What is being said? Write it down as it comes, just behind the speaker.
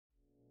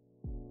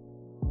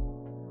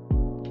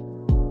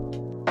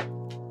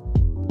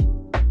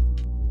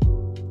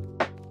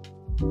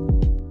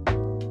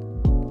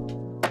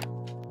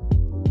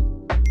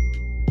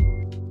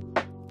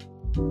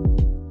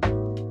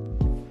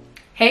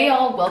Hey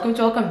y'all,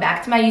 welcome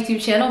back to my YouTube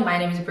channel. My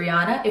name is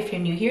Brianna. If you're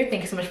new here,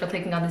 thank you so much for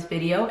clicking on this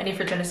video. And if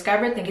you're a returning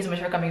subscriber, thank you so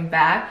much for coming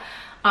back.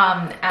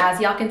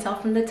 As y'all can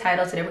tell from the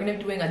title, today we're gonna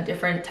be doing a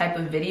different type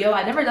of video.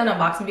 I've never done an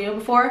unboxing video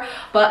before,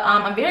 but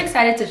I'm very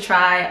excited to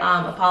try.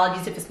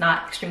 Apologies if it's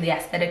not extremely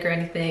aesthetic or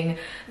anything.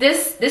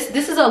 This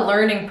is a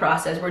learning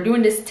process. We're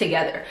doing this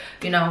together,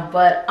 you know,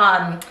 but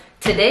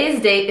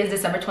today's date is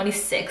December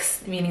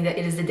 26th, meaning that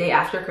it is the day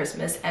after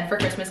Christmas. And for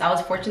Christmas, I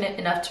was fortunate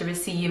enough to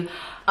receive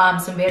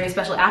some very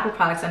special Apple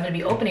products I'm going to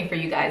be opening for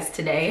you guys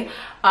today.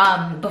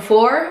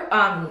 Before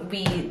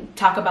we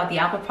talk about the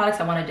Apple products,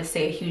 I want to just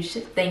say a huge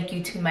thank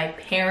you to my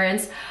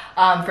parents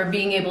for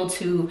being able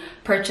to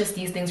purchase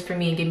these things for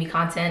me and give me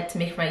content to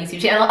make for my YouTube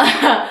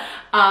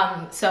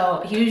channel.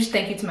 So huge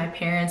thank you to my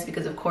parents,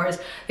 because of course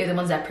they're the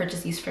ones that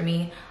purchase these for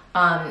me.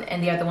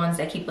 And they are the ones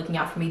that keep looking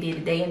out for me day to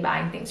day and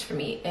buying things for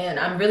me. And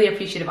I'm really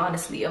appreciative,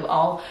 honestly, of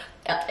all,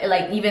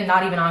 like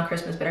not even on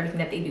Christmas, but everything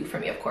that they do for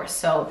me, of course.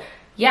 So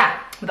yeah,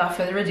 without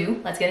further ado,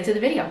 let's get into the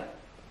video.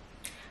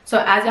 So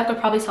as y'all could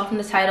probably tell from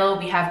the title,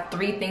 we have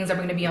three things that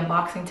we're gonna be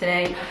unboxing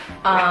today.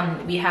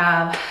 We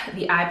have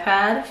the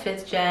iPad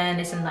 5th gen,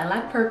 it's in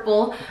lilac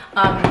purple.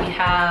 We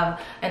have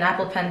an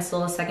Apple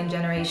Pencil 2nd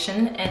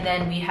generation, and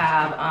then we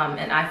have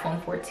an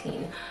iPhone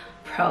 14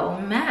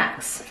 Pro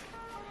Max.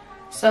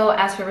 So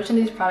as for which of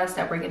these products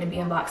that we're going to be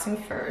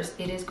unboxing first,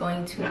 it is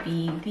going to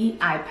be the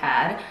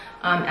iPad.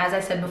 As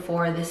I said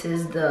before, this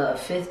is the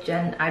 5th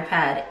gen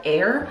iPad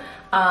Air,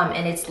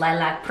 and it's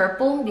lilac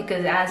purple,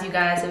 because as you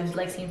guys have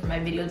like seen from my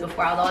videos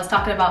before, I was always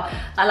talking about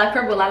lilac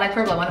purple.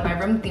 I wanted my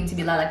room theme to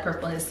be lilac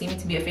purple, and it seems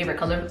to be a favorite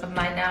color of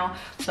mine now.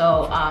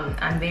 So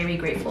I'm very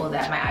grateful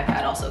that my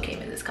iPad also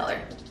came in this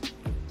color.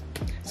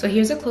 So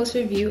here's a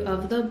closer view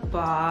of the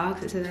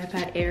box. It says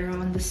iPad Air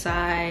on the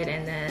side,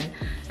 and then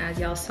as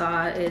y'all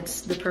saw,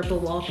 it's the purple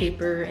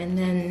wallpaper, and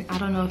then I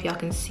don't know if y'all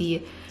can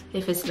see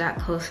if it's that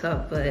close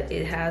up, but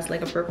it has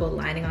like a purple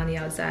lining on the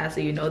outside,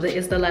 so you know that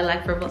it's the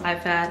lilac purple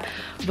iPad.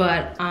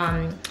 But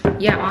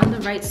yeah, on the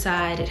right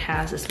side it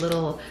has this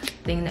little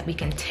thing that we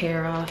can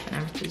tear off, and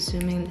I'm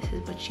presuming this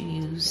is what you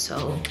use.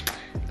 So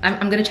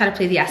I'm gonna try to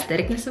play the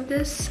aestheticness of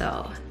this.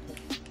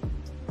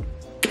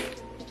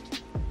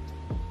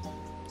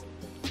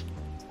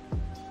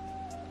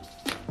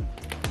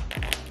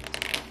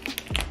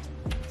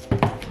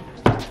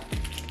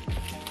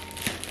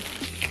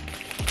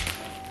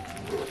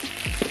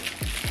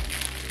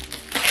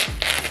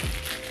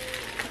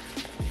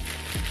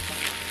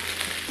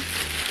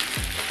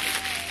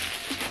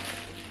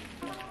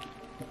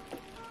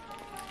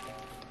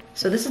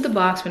 So this is the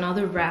box when all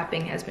the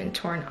wrapping has been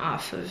torn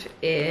off of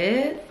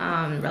it.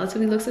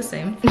 Relatively looks the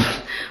same,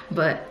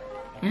 but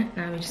yeah,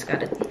 now we just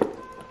got it.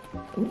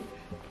 Ooh.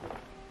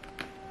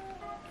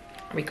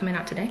 Are we coming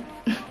out today?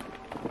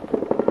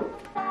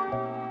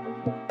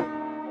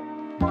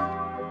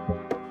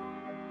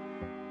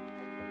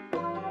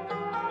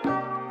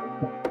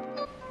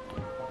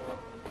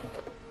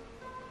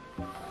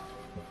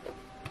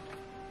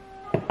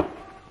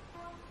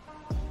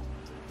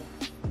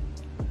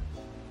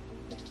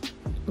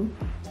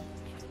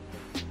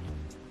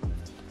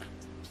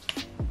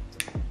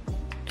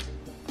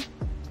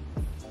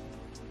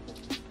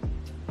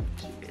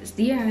 Here's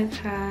the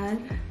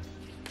iPad.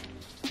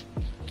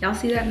 Y'all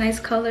see that nice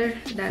color?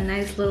 That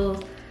nice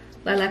little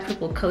lilac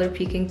purple color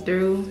peeking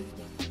through.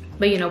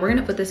 But you know, we're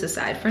gonna put this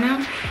aside for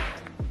now.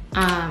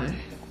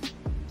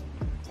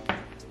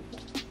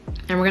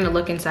 And we're gonna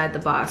look inside the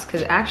box,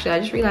 because actually I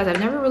just realized I've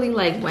never really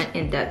like went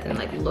in depth and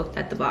like looked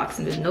at the box,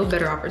 and there's no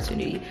better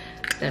opportunity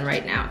than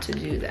right now to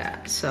do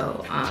that.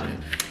 So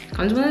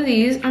comes one of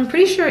these. I'm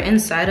pretty sure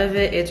inside of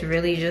it it's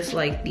really just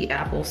like the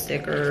Apple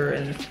sticker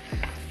and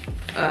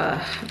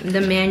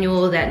the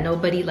manual that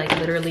nobody like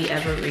literally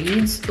ever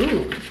reads.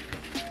 Ooh,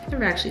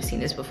 never actually seen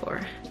this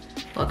before.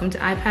 Welcome to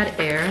iPad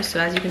Air. So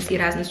as you can see,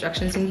 it has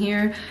instructions in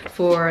here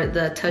for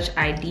the Touch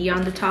ID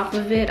on the top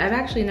of it. I've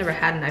actually never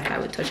had an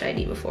iPad with Touch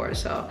ID before,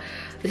 so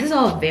this is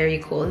all very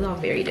cool. This is all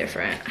very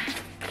different.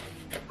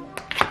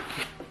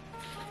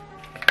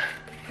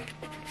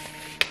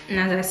 And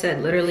as I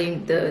said, literally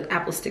the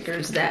Apple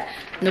stickers that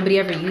nobody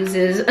ever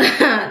uses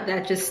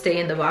that just stay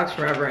in the box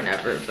forever and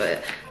ever,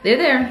 but they're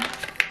there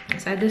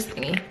inside this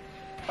thingy.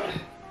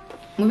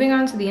 Moving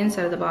on to the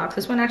inside of the box,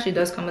 this one actually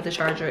does come with the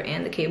charger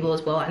and the cable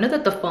as well. I know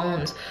that the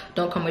phones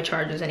don't come with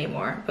chargers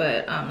anymore,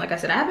 but like I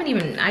said, I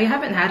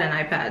haven't had an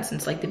iPad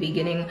since like the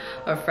beginning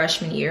of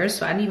freshman year,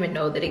 so I didn't even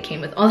know that it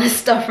came with all this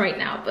stuff right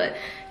now. But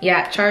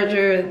yeah,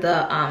 charger,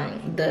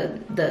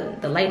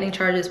 the lightning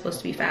charger is supposed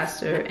to be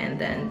faster, and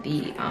then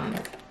the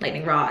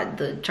lightning rod,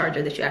 the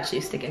charger that you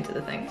actually stick into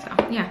the thing.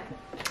 So yeah.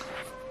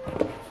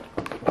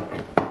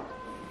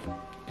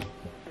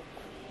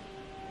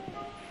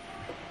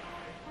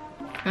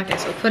 Okay,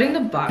 so putting the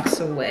box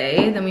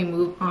away, then we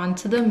move on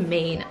to the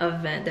main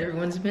event that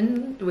everyone's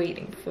been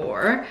waiting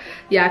for.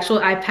 The actual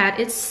iPad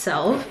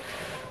itself.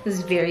 This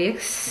is very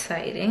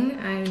exciting.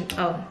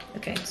 Oh,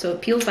 okay, so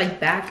it peels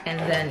like back and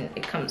then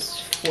it comes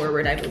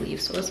forward, I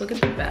believe. So let's look at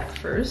the back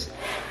first.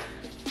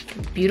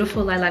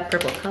 Beautiful lilac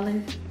purple color.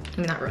 Let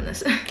me not ruin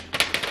this.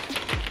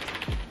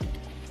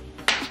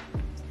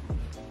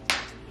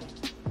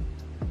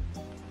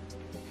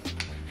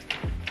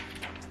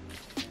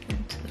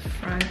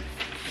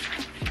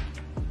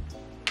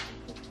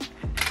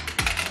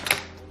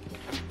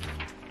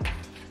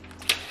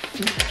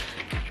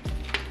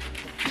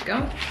 we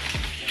go.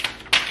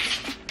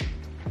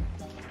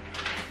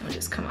 It'll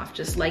just come off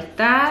just like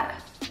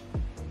that.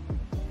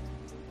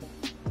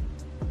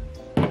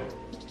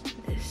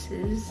 This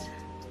is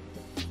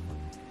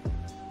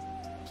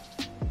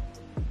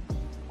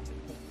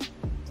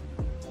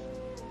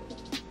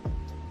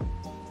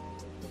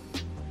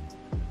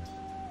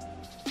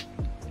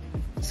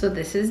so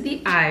this is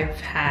the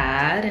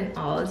iPad in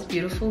all its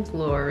beautiful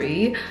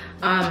glory.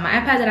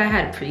 My iPad that I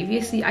had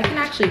previously, I can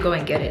actually go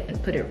and get it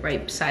and put it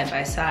right side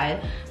by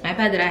side. My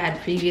iPad that I had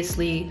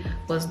previously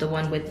was the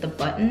one with the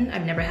button.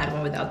 I've never had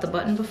one without the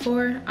button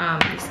before.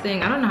 This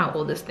thing, I don't know how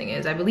old this thing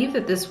is. I believe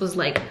that this was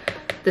like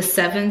the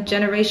 7th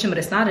generation, but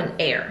it's not an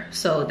Air.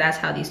 So that's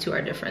how these two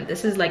are different.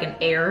 This is like an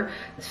Air,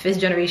 5th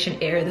generation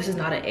Air. This is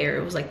not an Air.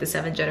 It was like the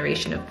 7th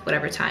generation of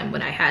whatever time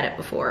when I had it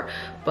before.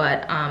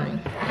 But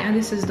yeah,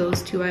 this is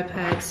those two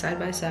iPads side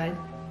by side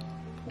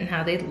and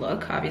how they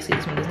look. Obviously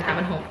this one doesn't have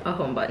a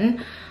home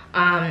button.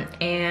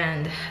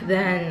 And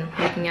then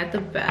looking at the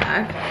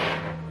back,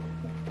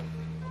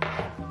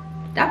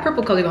 that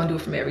purple color gonna do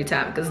it for me every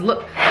time, because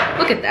look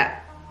at that.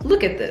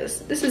 Look at this.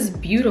 This is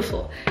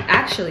beautiful.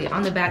 Actually,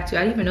 on the back too, I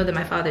didn't even know that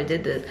my father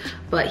did this,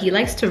 but he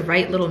likes to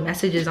write little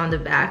messages on the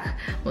back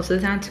most of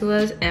the time to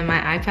us. And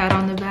my iPad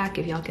on the back,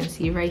 if y'all can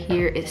see right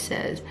here, it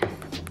says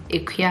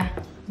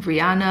Ikea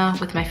Brianna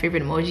with my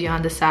favorite emoji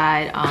on the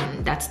side.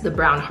 That's the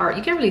brown heart.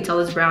 You can't really tell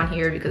it's brown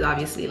here because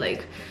obviously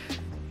like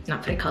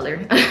not putting color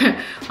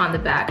on the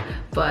back,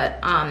 but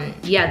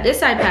yeah, this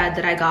iPad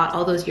that I got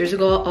all those years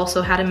ago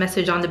also had a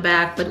message on the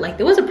back, but like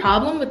there was a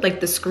problem with like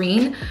the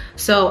screen.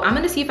 So I'm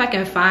gonna see if I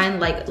can find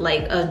like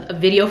a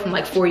video from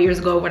like 4 years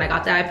ago when I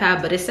got the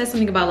iPad, but it says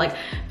something about like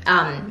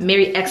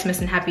Merry Xmas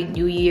and Happy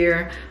New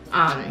Year.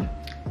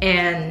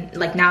 And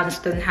like now this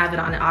doesn't have it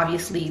on it,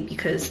 obviously,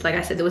 because like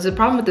I said, there was a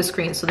problem with the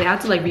screen, so they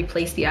had to like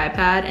replace the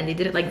iPad, and they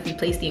didn't like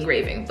replace the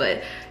engraving,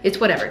 but it's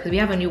whatever because we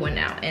have a new one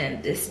now,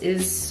 and this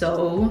is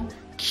so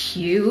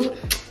cute.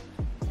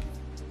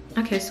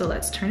 Okay, so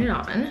let's turn it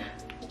on.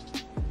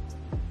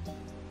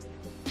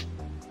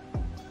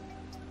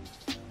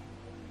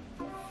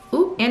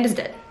 Ooh, and it's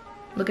dead.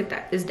 Look at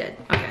that, it's dead.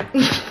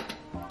 Okay.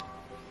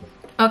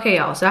 Okay,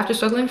 y'all, so after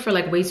struggling for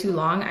like way too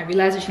long, I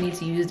realized that you need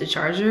to use the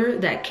charger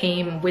that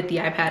came with the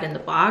iPad in the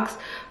box.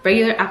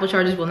 Regular Apple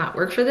chargers will not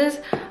work for this.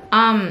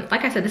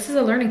 Like I said, this is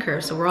a learning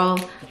curve, so we're all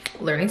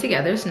learning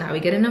together. So now we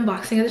get an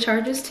unboxing of the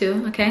chargers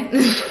too, okay?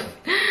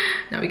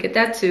 Now we get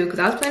that too, because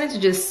I was planning to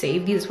just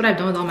save these. That's what I've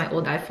done with all my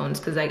old iPhones,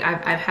 because like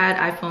I've had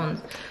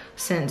iPhones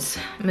since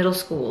middle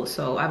school,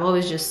 so I've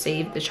always just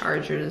saved the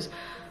chargers.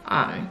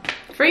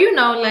 For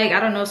like I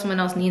don't know if someone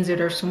else needs it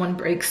or someone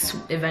breaks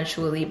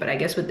eventually, but I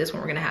guess with this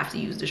one we're gonna have to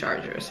use the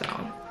charger, so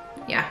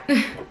yeah.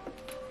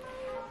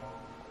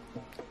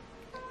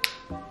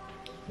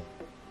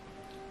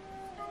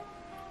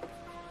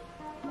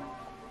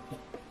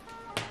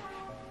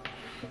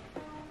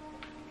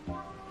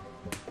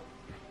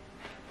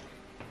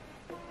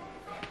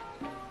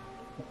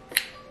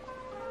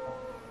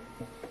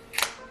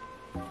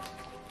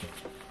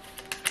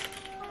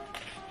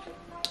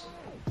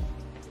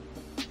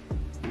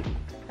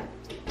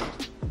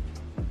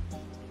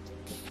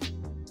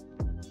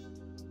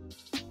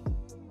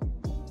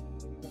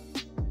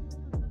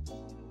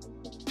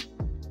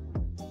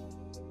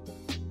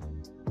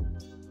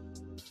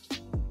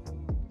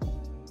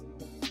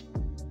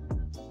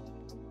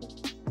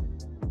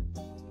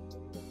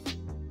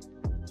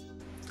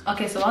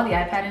 Okay, so while the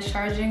iPad is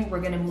charging,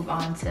 we're gonna move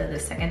on to the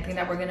second thing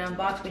that we're gonna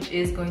unbox, which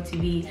is going to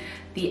be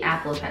the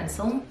Apple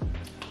Pencil.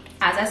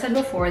 As I said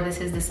before, this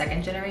is the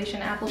 2nd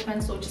generation Apple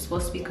Pencil, which is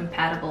supposed to be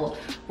compatible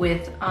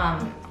with,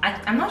 I'm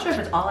not sure if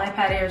it's all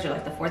iPad Airs or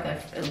like the 4th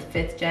and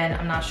 5th gen.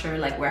 I'm not sure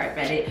like where I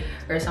read it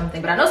or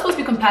something, but I know it's supposed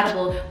to be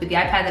compatible with the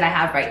iPad that I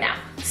have right now.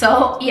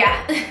 So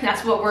yeah,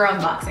 that's what we're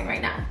unboxing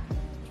right now.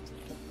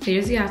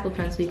 Here's the Apple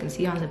Pencil. You can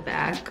see on the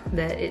back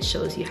that it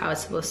shows you how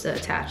it's supposed to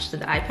attach to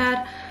the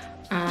iPad.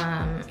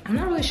 I'm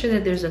not really sure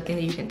that there's a thing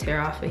that you can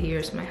tear off of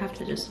here, so I might have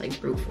to just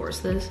like brute force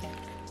this.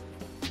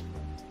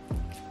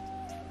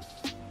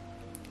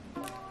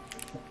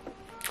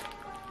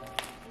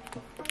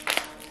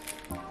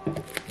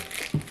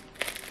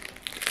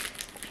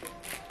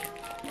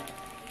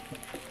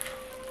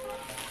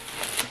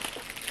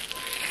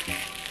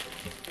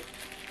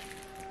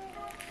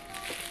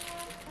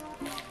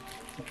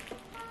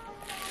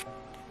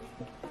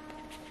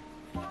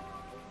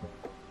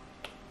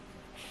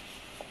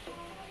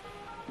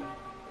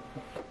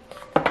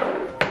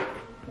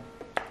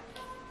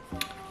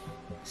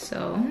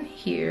 So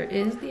here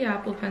is the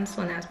Apple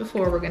Pencil, and as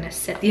before, we're gonna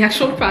set the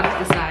actual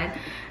product aside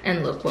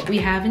and look what we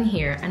have in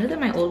here. I know that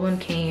my old one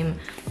came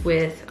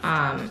with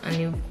a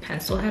new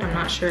pencil head. I'm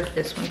not sure if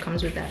this one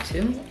comes with that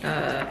too.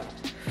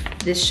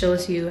 This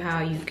shows you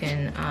how you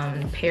can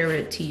pair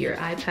it to your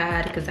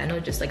iPad, because I know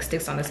it just like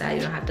sticks on the side.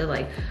 You don't have to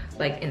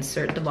like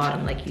insert the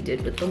bottom like you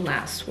did with the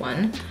last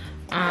one.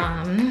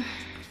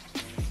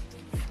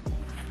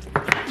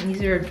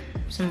 These are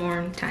some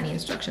more tiny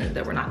instructions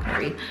that we're not gonna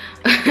read.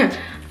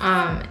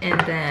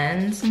 And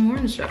then some more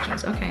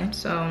instructions. Okay,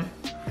 so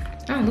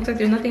Oh, it looks like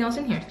there's nothing else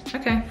in here.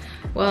 Okay.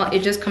 Well, it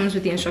just comes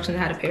with the instructions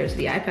on how to pair it to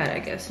the iPad, I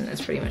guess, and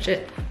that's pretty much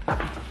it.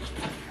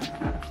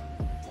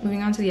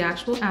 Moving on to the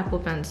actual Apple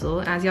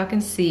Pencil. As y'all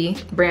can see,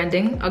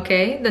 branding,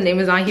 okay? The name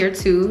is on here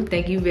too.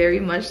 Thank you very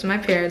much to my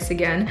parents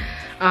again,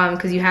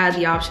 because you had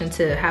the option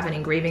to have an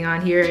engraving on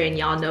here, and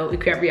y'all know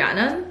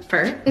Brianna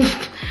fur.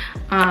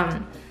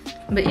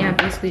 But yeah,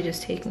 basically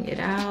just taking it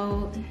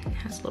out. It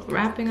has a little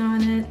wrapping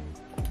on it.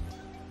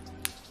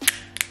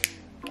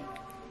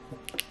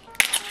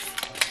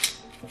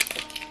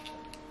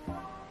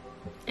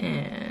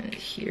 And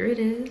here it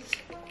is.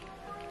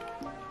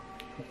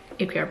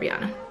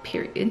 Brianna,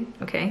 period.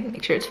 Okay,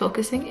 make sure it's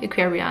focusing.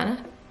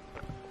 Brianna,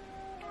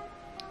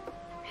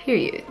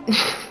 period.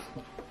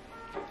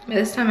 By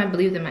this time, I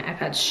believe that my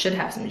iPad should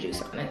have some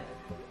juice on it.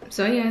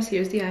 So yes,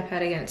 here's the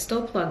iPad again. It's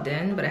still plugged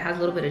in, but it has a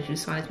little bit of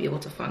juice on it to be able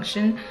to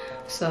function.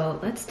 So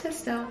let's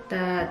test out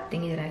that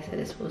thingy that I said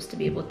is supposed to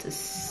be able to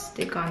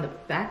stick on the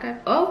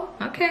back. Oh,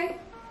 okay.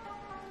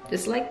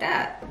 Just like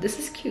that. This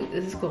is cute.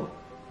 This is cool.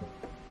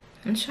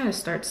 I'm trying to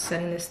start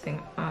setting this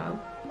thing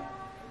up.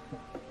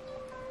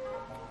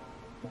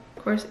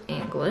 Of course,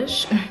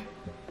 English.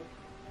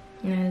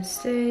 United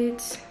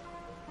States.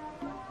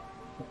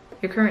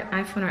 Your current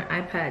iPhone or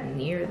iPad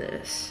near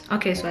this.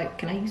 Okay, so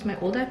can I use my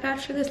old iPad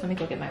for this? Let me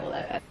go get my old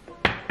iPad.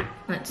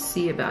 Let's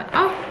see about,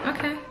 oh,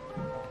 okay.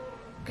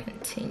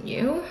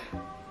 Continue.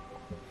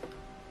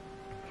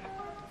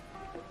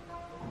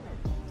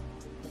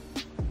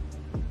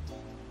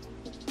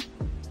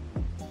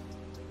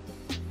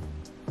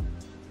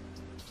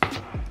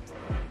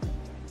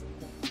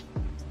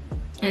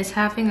 And it's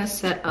having us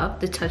set up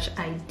the Touch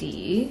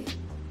ID.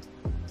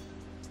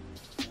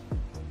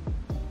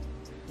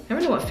 I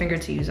never know what finger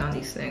to use on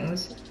these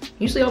things.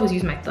 Usually I always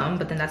use my thumb,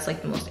 but then that's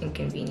like the most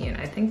inconvenient.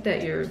 I think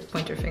that your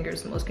pointer finger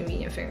is the most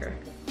convenient finger.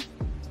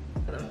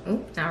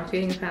 Oh, now we're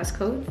creating a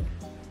passcode.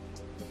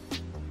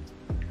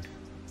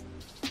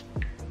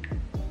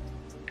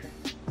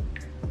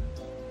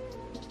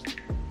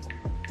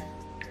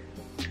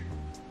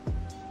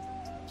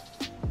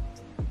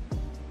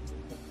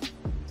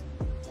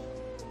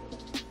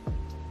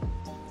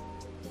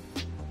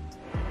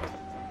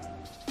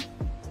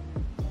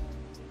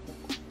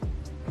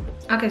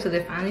 Okay, so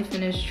they finally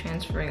finished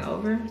transferring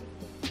over.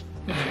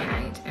 And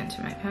I need to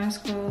enter my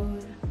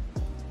passcode.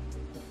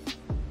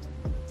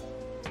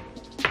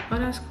 Oh,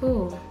 that's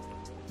cool.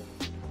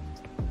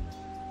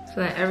 So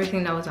that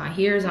everything that was on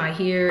here is on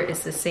here.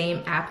 It's the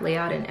same app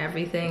layout and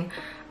everything.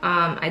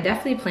 I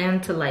definitely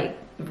plan to like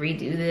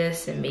redo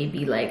this and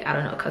maybe like, I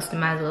don't know,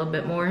 customize a little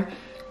bit more.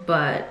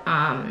 But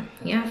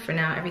yeah, for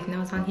now, everything that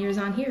was on here is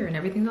on here and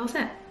everything's all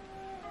set.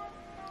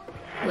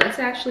 Let's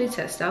actually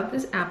test out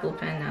this Apple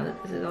Pen now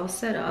that this is all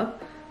set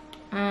up.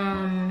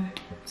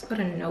 Let's go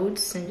to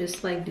notes and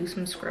just like do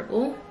some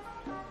scribble.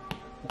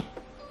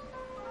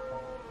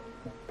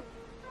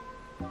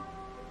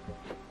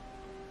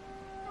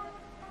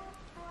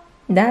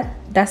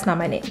 That's not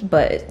my name,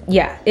 but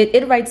yeah,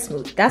 it writes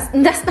smooth. That's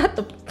not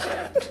the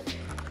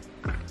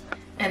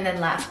And then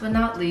last but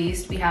not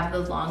least, we have the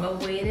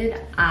long-awaited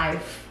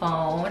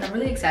iPhone. I'm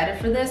really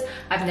excited for this.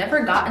 I've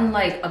never gotten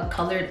like a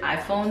colored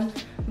iPhone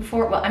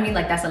before. Well, I mean,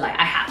 like that's a lie.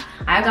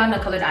 I've gotten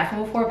a colored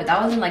iPhone before, but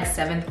that was in like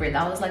 7th grade.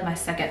 That was like my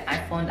second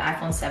iPhone, the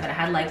iPhone 7. I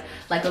had like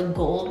a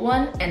gold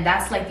one, and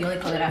that's like the only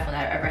colored iPhone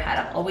I've ever had.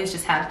 I've always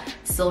just had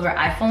silver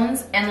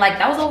iPhones, and like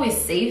that was always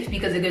safe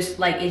because it just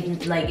like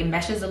it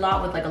meshes a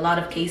lot with like a lot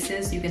of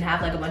cases. You can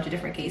have like a bunch of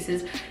different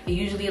cases. It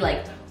usually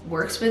like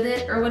works with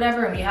it or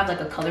whatever. And when you have like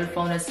a colored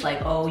phone, it's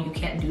like, oh, you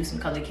can't do some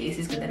colored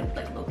cases because then it would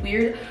like look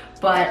weird.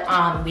 But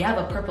we have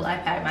a purple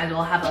iPad. Might as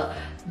well have a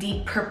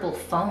deep purple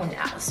phone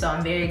now. So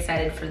I'm very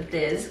excited for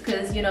this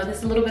because, you know, this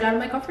is a little bit out of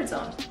my comfort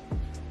zone.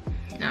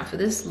 Now for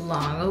this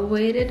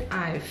long-awaited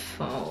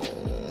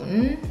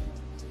iPhone,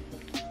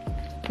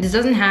 this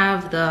doesn't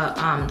have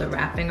the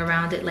wrapping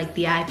around it like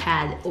the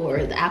iPad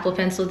or the Apple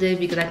Pencil did,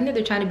 because I think that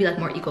they're trying to be like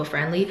more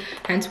eco-friendly,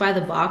 hence why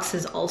the box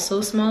is also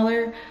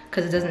smaller,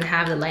 because it doesn't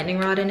have the lightning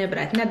rod in it. But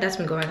I think that that's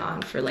been going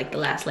on for like the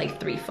last like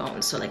 3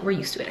 phones, so like we're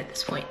used to it at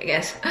this point, I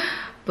guess.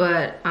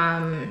 But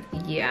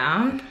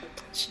yeah,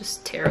 let's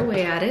just tear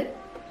away at it.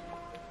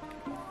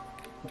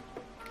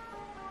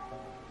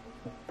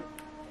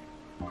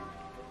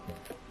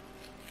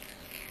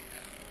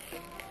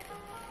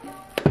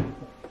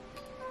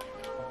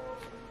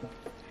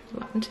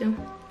 One, two.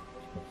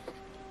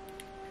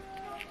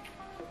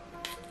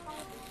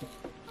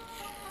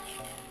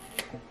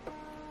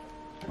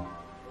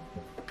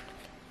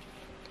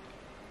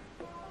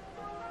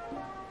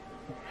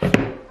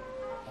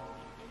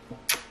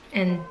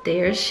 And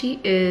there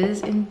she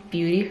is in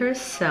beauty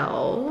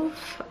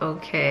herself.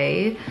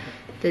 Okay,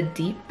 the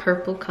deep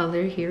purple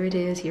color, here it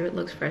is. Here it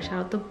looks fresh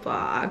out the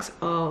box.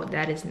 Oh,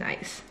 that is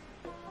nice.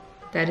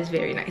 That is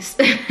very nice.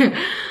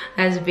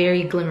 That's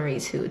very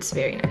glimmery too. It's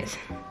very nice.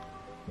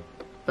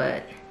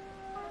 But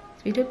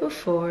as we did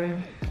before,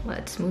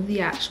 let's move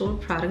the actual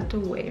product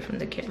away from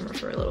the camera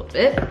for a little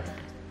bit.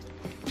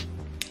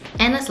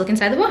 And let's look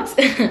inside the box.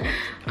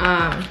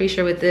 I'm pretty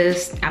sure with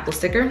this Apple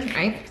sticker,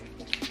 right?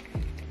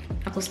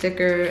 Apple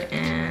sticker,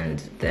 and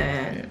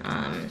then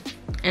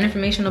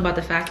information about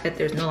the fact that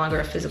there's no longer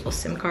a physical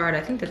SIM card.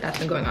 I think that that's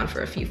been going on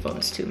for a few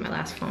phones too. My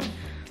last phone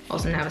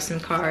also didn't have a SIM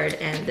card,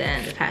 and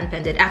then the patent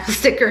pending Apple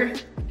sticker.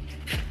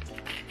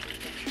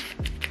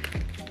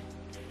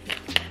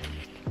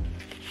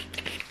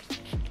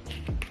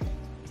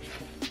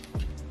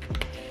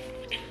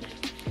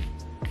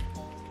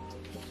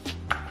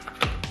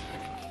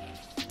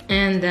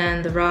 And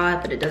then the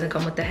rod, but it doesn't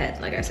come with the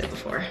head, like I said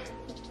before.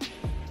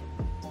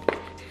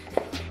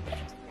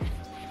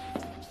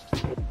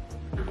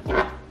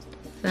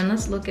 Then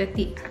let's look at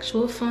the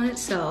actual phone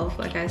itself.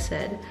 Like I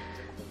said,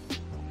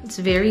 it's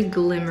very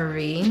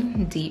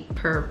glimmery, deep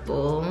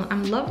purple.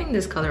 I'm loving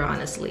this color,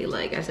 honestly.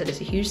 Like I said, it's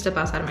a huge step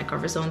outside of my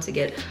comfort zone to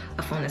get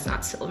a phone that's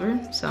not silver.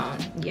 So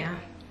yeah,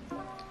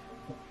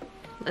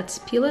 let's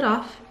peel it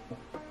off.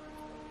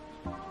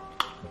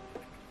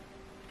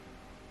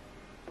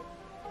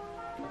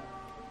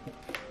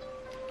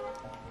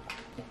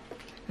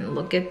 And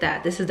look at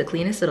that. This is the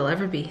cleanest it'll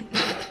ever be.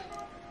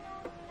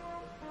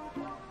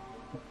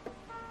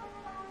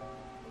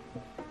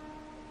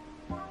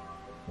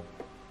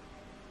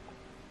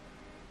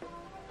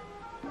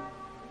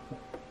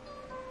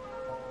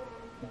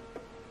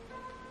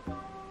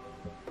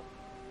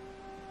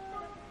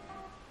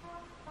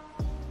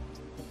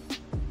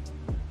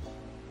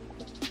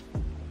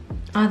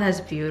 Oh,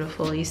 that's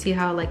beautiful. You see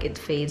how like it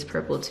fades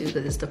purple too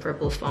because it's the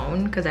purple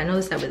phone? Because I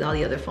noticed that with all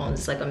the other phones,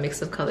 it's like a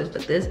mix of colors,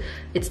 but this,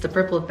 it's the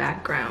purple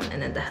background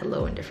and then the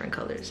hello in different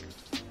colors.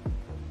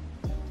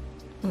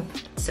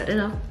 Set it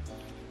up.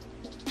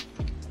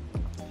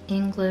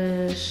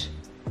 English,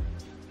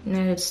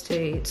 United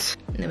States.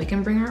 And then we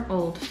can bring our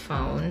old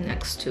phone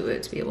next to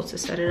it to be able to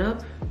set it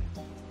up.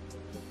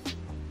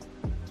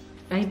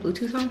 Any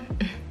Bluetooth on?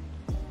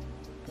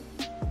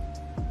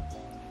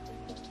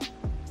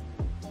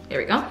 There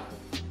we go.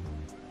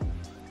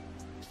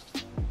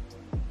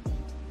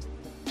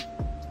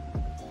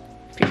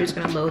 Just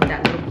gonna load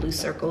that little blue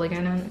circle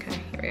again. Okay,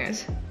 here it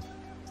is.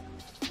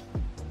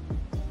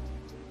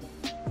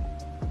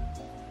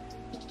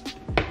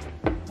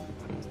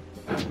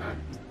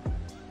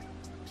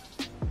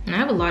 And I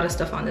have a lot of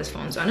stuff on this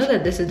phone, so I know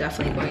that this is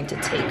definitely going to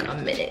take a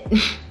minute.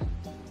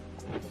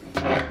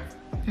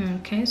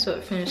 Okay, so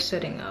it finished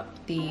setting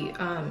up the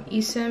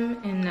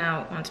eSIM, and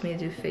now it wants me to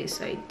do Face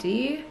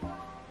ID.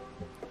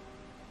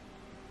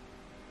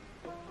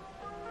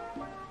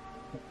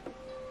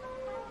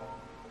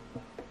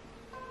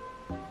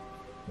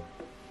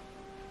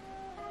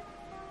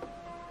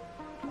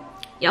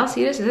 Y'all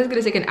see this? This is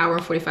gonna take an hour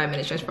and 45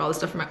 minutes transfer all the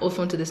stuff from my old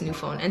phone to this new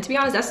phone. And to be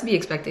honest, that's to be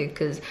expected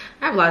because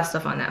I have a lot of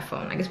stuff on that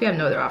phone. I guess we have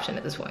no other option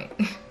at this point.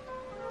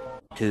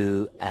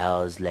 2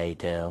 hours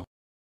later.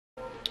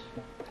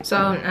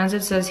 So as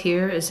it says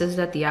here, it says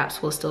that the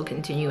apps will still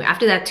continue.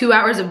 After that 2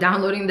 hours of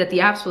downloading, that the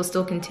apps will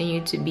still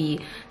continue to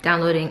be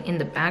downloading in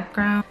the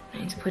background. I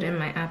need to put in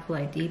my Apple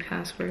ID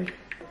password.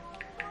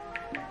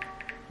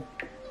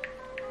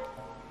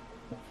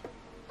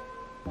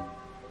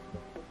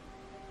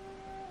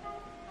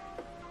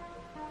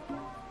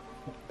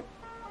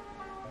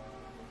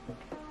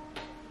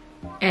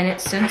 And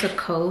it sent a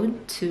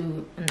code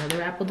to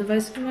another Apple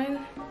device of mine.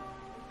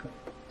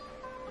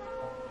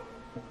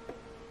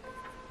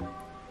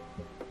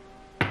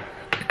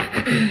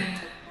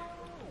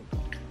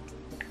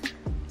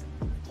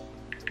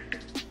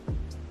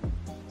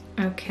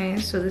 Okay,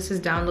 so this has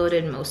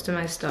downloaded most of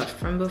my stuff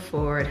from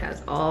before. It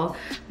has all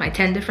my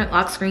 10 different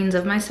lock screens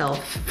of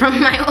myself from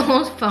my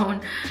old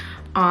phone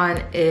on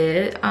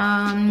it.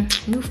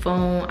 New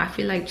phone, I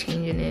feel like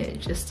changing it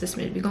just this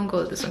minute. We're gonna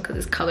go with this one because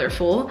it's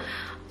colorful.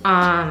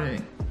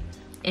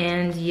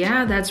 And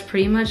yeah, that's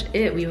pretty much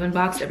it. We've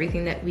unboxed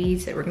everything that we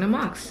said we're gonna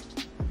box.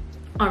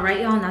 All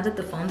right, y'all, now that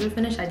the phones are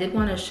finished, I did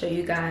want to show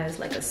you guys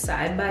like a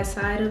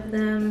side-by-side of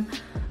them,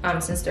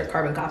 since they're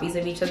carbon copies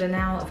of each other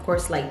now. Of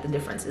course, like the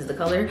difference is the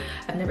color.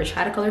 I've never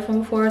tried a color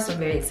phone before, so I'm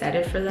very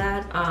excited for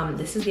that.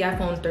 This is the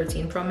iPhone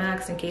 13 Pro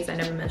Max, in case I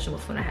never mentioned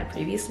what phone I had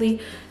previously,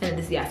 and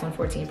this is the iPhone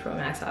 14 Pro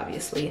Max,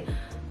 obviously.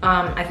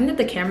 I think that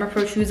the camera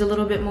protrudes a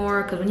little bit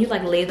more because when you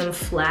like lay them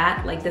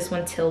flat, like this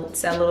one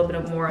tilts at a little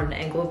bit more of an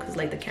angle because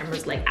like the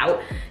camera's like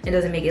out. It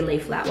doesn't make it lay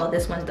flat, while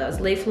this one does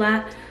lay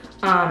flat.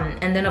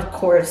 And then of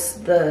course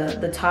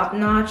the top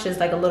notch is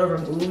like a little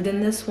removed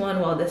in this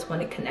one, while this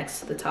one it connects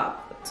to the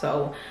top.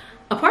 So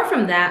apart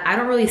from that, I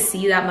don't really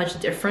see that much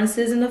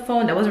differences in the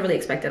phone. That wasn't really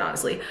expected,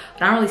 honestly,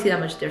 but I don't really see that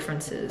much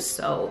differences.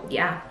 So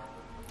yeah.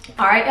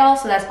 All right, y'all,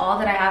 so that's all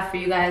that I have for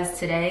you guys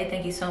today.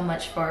 Thank you so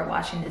much for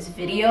watching this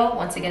video.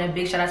 Once again, a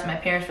big shout out to my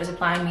parents for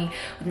supplying me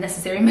with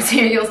necessary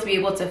materials to be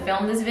able to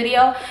film this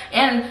video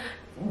and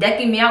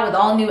decking me out with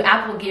all new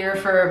Apple gear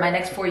for my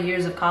next 4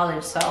 years of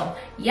college. So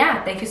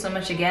yeah, thank you so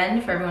much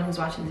again for everyone who's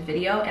watching this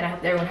video, and I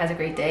hope everyone has a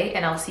great day,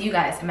 and I'll see you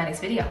guys in my next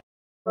video.